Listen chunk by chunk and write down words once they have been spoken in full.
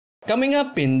Coming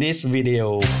up in this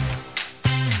video,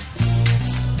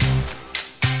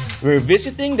 we're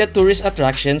visiting the tourist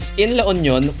attractions in La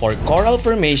Union for coral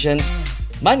formations,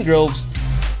 mangroves,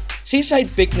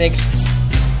 seaside picnics,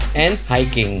 and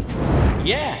hiking.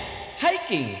 Yeah,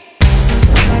 hiking!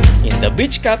 In the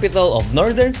beach capital of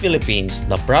Northern Philippines,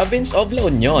 the province of La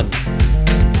Union.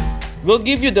 We'll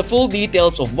give you the full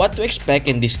details of what to expect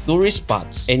in these tourist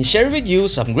spots and share with you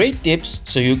some great tips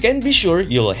so you can be sure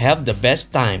you'll have the best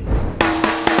time.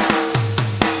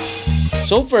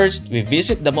 So first, we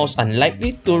visit the most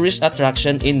unlikely tourist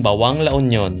attraction in Bauang, La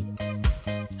Union.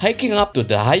 Hiking up to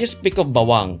the highest peak of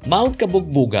Bauang, Mount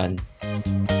Kabugbugan.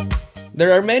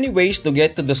 There are many ways to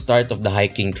get to the start of the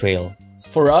hiking trail.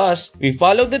 For us, we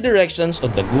followed the directions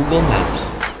of the Google Maps.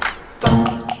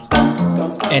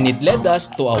 And it led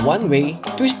us to a one-way,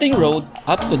 twisting road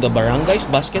up to the barangay's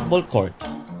basketball court.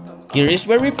 Here is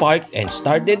where we parked and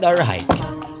started our hike.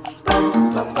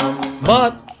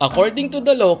 But, according to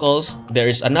the locals, there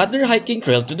is another hiking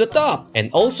trail to the top and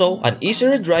also an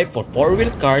easier drive for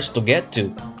four-wheel cars to get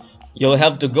to. You'll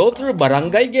have to go through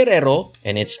Barangay Guerrero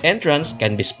and its entrance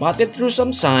can be spotted through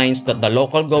some signs that the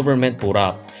local government put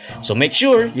up. So make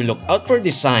sure you look out for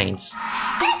these signs.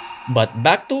 But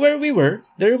back to where we were,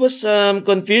 there was some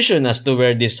confusion as to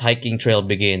where this hiking trail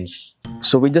begins.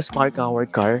 So we just parked our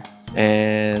car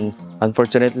and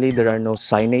unfortunately there are no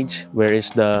signage where is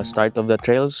the start of the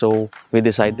trail, so we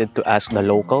decided to ask the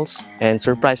locals, and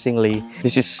surprisingly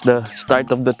this is the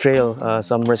start of the trail,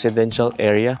 some residential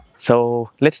area.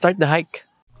 So let's start the hike.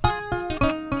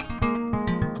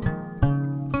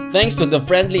 Thanks to the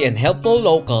friendly and helpful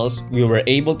locals, we were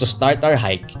able to start our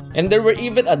hike. And there were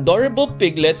even adorable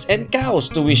piglets and cows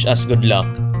to wish us good luck.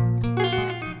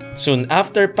 Soon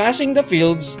after passing the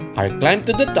fields, our climb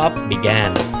to the top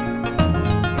began.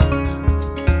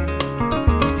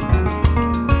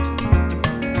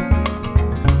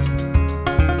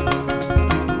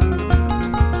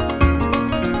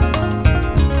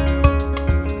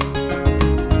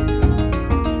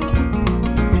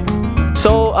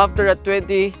 So after a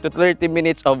 20 to 30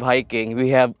 minutes of hiking, we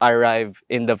have arrived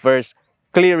in the first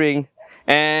clearing,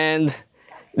 and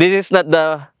this is not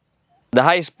the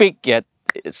highest peak yet.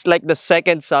 It's like the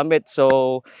second summit,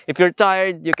 so if you're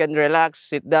tired, you can relax,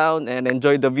 sit down and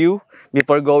enjoy the view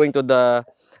before going to the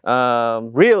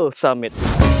real summit.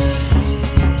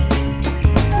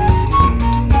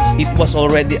 It was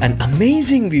already an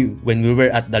amazing view when we were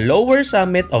at the lower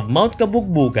summit of Mount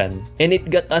Kabugbugan, and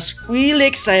it got us really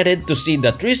excited to see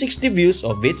the 360 views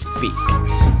of its peak.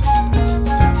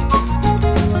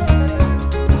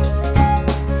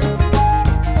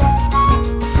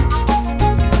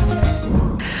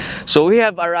 So we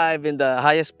have arrived in the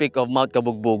highest peak of Mount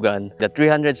Kabugbugan. The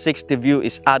 360 view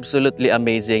is absolutely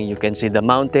amazing. You can see the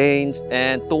mountains,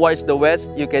 and towards the west,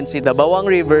 you can see the Bawang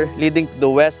River leading to the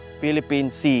West Philippine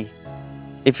Sea.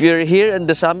 If you're here in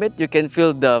the summit, you can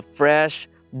feel the fresh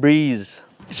breeze.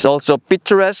 It's also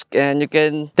picturesque and you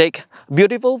can take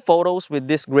beautiful photos with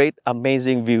this great,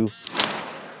 amazing view.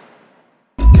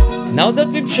 Now that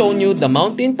we've shown you the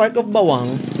mountain park of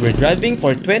Bawang, we're driving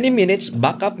for 20 minutes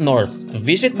back up north to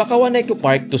visit Bakawan Eco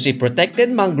Park to see protected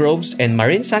mangroves and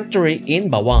marine sanctuary in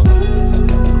Bawang.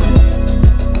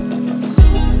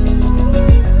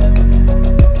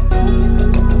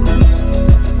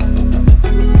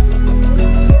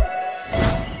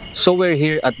 So we're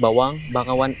here at Bauang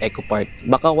Bakawan Eco Park.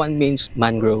 Bakawan means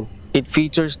mangrove. It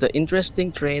features the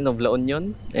interesting terrain of La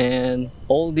Union, and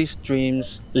all these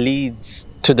streams leads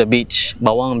to the beach,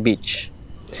 Bawang Beach.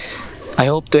 I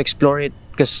hope to explore it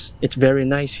because it's very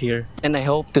nice here, and I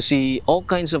hope to see all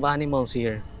kinds of animals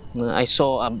here. I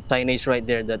saw a signage right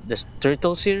there that there's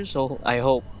turtles here, so I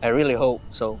really hope.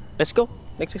 So let's go,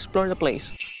 let's explore the place.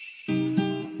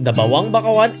 The Bauang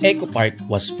Bakawan Eco Park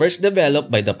was first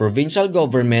developed by the provincial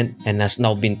government and has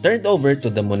now been turned over to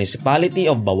the municipality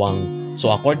of Bawang. So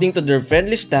according to their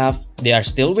friendly staff, they are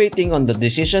still waiting on the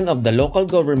decision of the local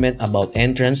government about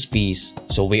entrance fees.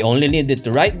 So we only needed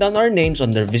to write down our names on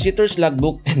their visitor's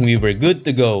logbook and we were good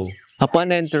to go.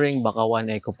 Upon entering Bakawan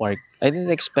Eco Park, I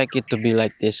didn't expect it to be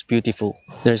like this beautiful.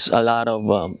 There's a lot of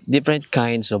different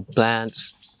kinds of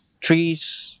plants,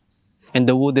 trees, and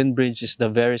the wooden bridge is the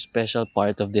very special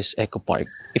part of this eco park.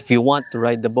 If you want to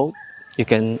ride the boat, you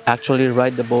can actually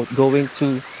ride the boat going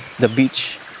to the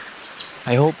beach.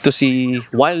 I hope to see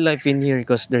wildlife in here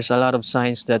because there's a lot of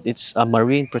signs that it's a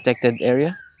marine protected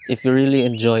area. If you really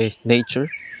enjoy nature,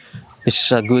 this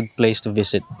is a good place to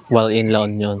visit while in La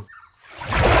Union.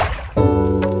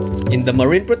 In the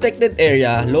marine protected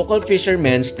area, local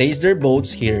fishermen stage their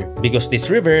boats here because this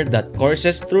river that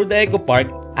courses through the eco park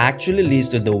actually leads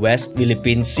to the West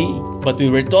Philippine Sea. But we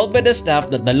were told by the staff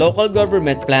that the local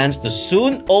government plans to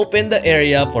soon open the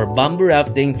area for bamboo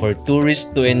rafting for tourists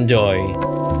to enjoy.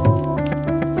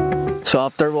 So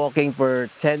after walking for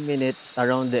 10 minutes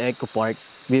around the Eco Park,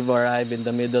 we've arrived in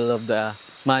the middle of the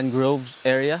mangroves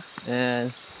area,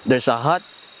 and there's a hut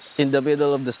in the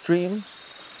middle of the stream.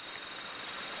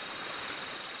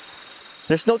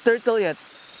 There's no turtle yet.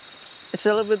 It's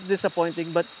a little bit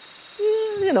disappointing, but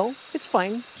you know, it's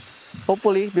fine.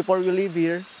 Hopefully, before we leave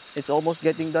here, it's almost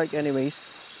getting dark anyways.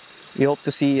 We hope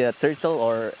to see a turtle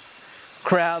or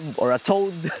crab or a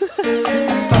toad.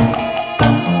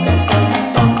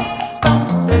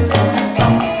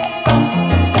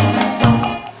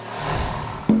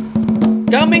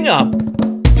 Coming up,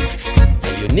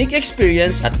 a unique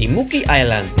experience at Immuki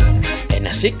Island and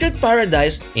a secret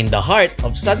paradise in the heart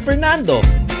of San Fernando.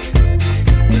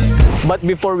 But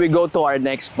before we go to our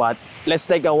next spot, let's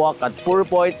take a walk at Puro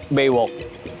Point Baywalk.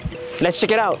 Let's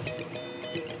check it out.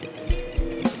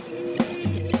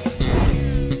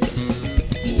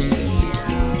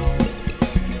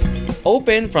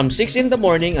 Open from 6 in the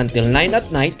morning until 9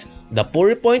 at night, the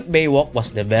Puro Point Baywalk was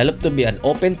developed to be an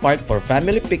open park for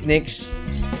family picnics,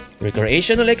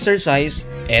 recreational exercise,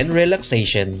 and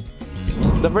relaxation.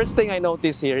 The first thing I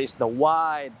notice here is the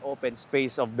wide open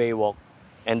space of Baywalk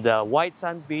and the white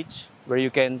sand beach where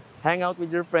you can hang out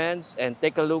with your friends and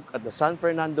take a look at the San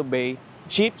Fernando Bay.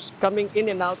 Ships coming in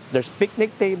and out. There's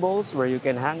picnic tables where you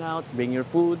can hang out, bring your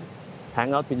food,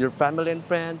 hang out with your family and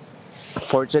friends.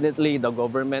 Fortunately, the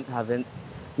government haven't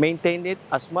maintained it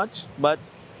as much, but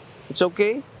it's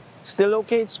okay. Still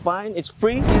okay, it's fine, it's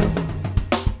free.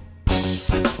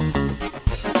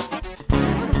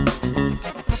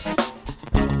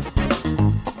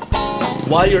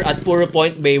 While you're at Puro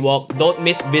Point Baywalk, don't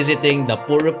miss visiting the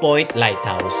Puro Point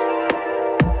Lighthouse.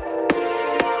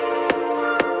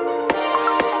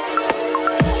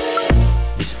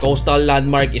 This coastal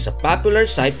landmark is a popular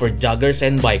site for joggers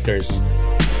and bikers.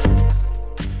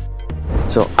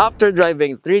 So after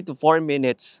driving 3 to 4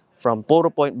 minutes from Puro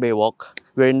Point Baywalk,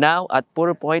 we're now at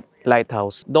Puro Point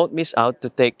Lighthouse. Don't miss out to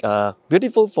take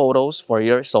beautiful photos for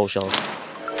your socials.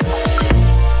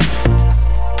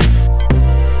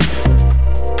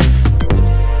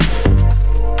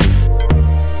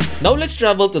 Now let's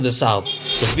travel to the south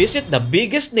to visit the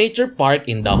biggest nature park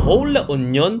in the whole La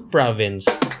Union province.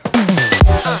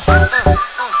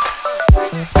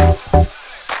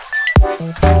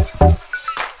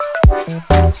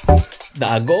 The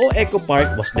Agoo Eco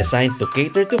Park was designed to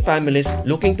cater to families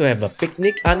looking to have a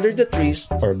picnic under the trees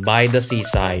or by the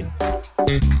seaside.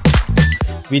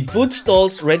 With food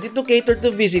stalls ready to cater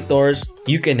to visitors,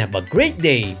 you can have a great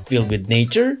day filled with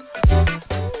nature,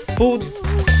 food,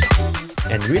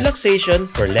 and relaxation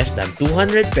for less than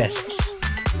 200 pesos.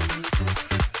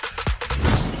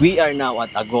 We are now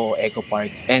at Agoo Eco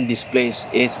Park and this place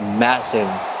is massive.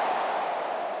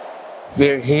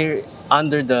 We're here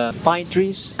under the pine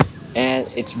trees and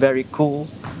it's very cool,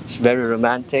 it's very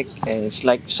romantic, and it's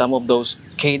like some of those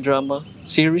K-drama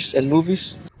series and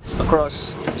movies.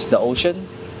 Across is the ocean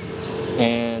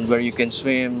and where you can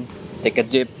swim, take a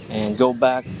dip and go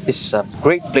back. This is a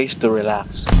great place to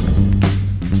relax.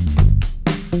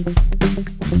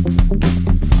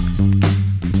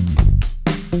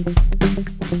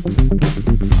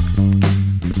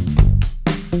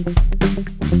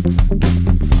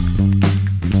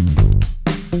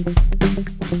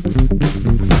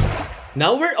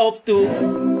 Now we're off to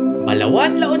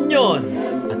Balawan, La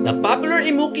Union at the popular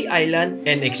Immuki Island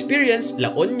and experience La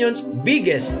Union's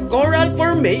biggest coral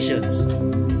formations.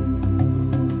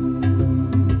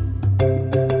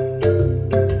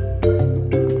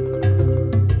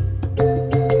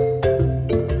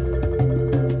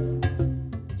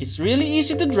 It's really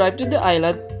easy to drive to the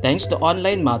island thanks to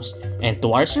online maps, and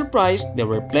to our surprise, there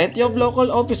were plenty of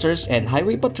local officers and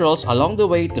highway patrols along the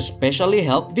way to specially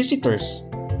help visitors.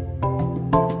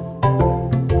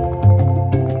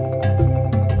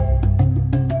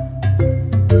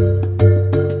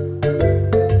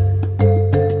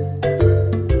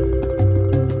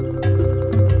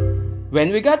 When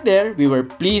we got there, we were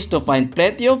pleased to find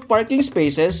plenty of parking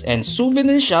spaces and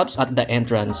souvenir shops at the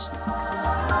entrance.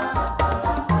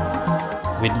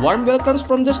 With warm welcomes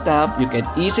from the staff, you can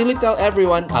easily tell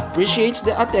everyone appreciates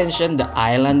the attention the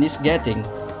island is getting.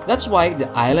 That's why the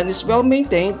island is well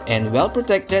maintained and well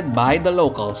protected by the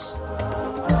locals.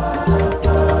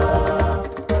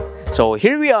 So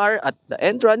here we are at the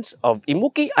entrance of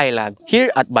Immuki Island here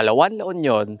at Balawan, La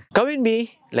Union. Come with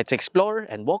me, let's explore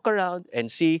and walk around and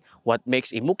see what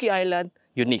makes Immuki Island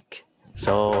unique.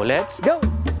 So let's go!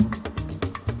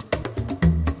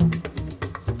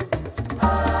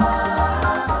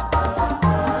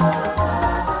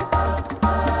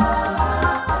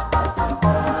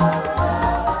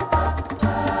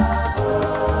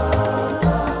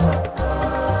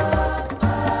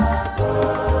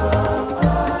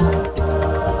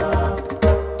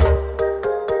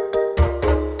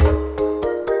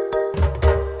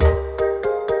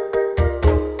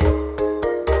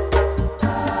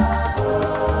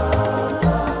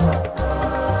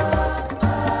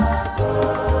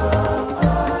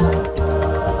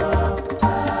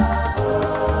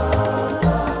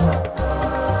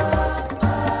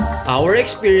 Our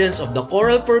experience of the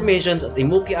coral formations at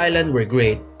Immuki Island were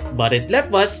great, but it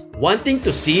left us wanting to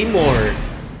see more.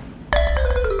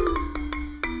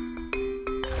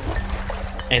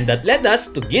 And that led us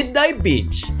to Gidday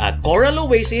Beach, a coral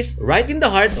oasis right in the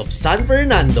heart of San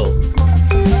Fernando.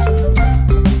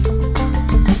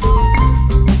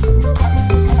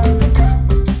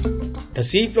 The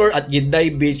seafloor at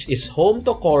Gidday Beach is home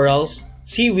to corals,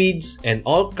 seaweeds, and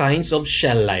all kinds of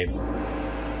shell life.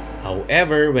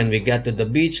 However, when we got to the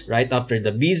beach right after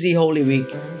the busy Holy Week,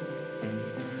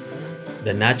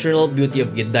 the natural beauty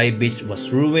of Gidday Beach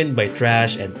was ruined by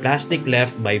trash and plastic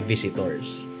left by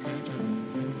visitors.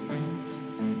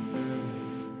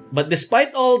 But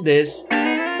despite all this,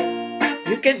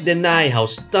 you can't deny how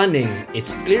stunning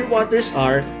its clear waters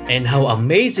are and how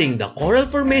amazing the coral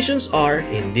formations are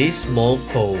in this small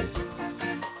cove.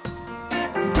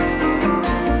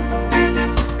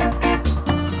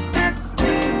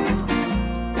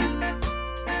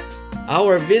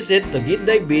 Our visit to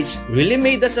Gidday Beach really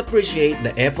made us appreciate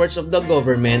the efforts of the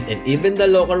government and even the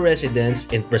local residents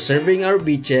in preserving our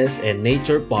beaches and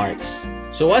nature parks.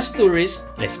 So as tourists,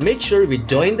 let's make sure we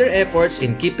join their efforts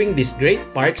in keeping these great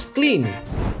parks clean.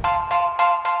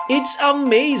 It's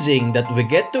amazing that we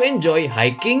get to enjoy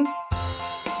hiking,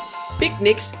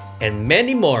 picnics, and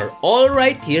many more all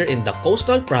right here in the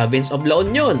coastal province of La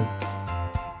Union.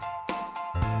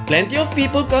 Plenty of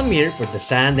people come here for the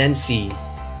sand and sea.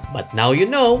 But now you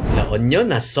know, La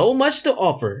Union has so much to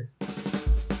offer.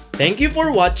 Thank you for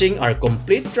watching our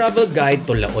complete travel guide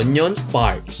to La Union's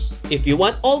parks. If you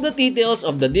want all the details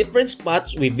of the different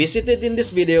spots we visited in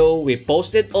this video, we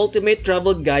posted ultimate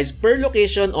travel guides per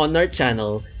location on our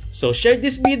channel. So share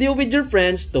this video with your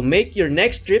friends to make your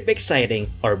next trip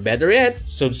exciting. Or better yet,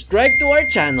 subscribe to our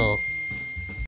channel.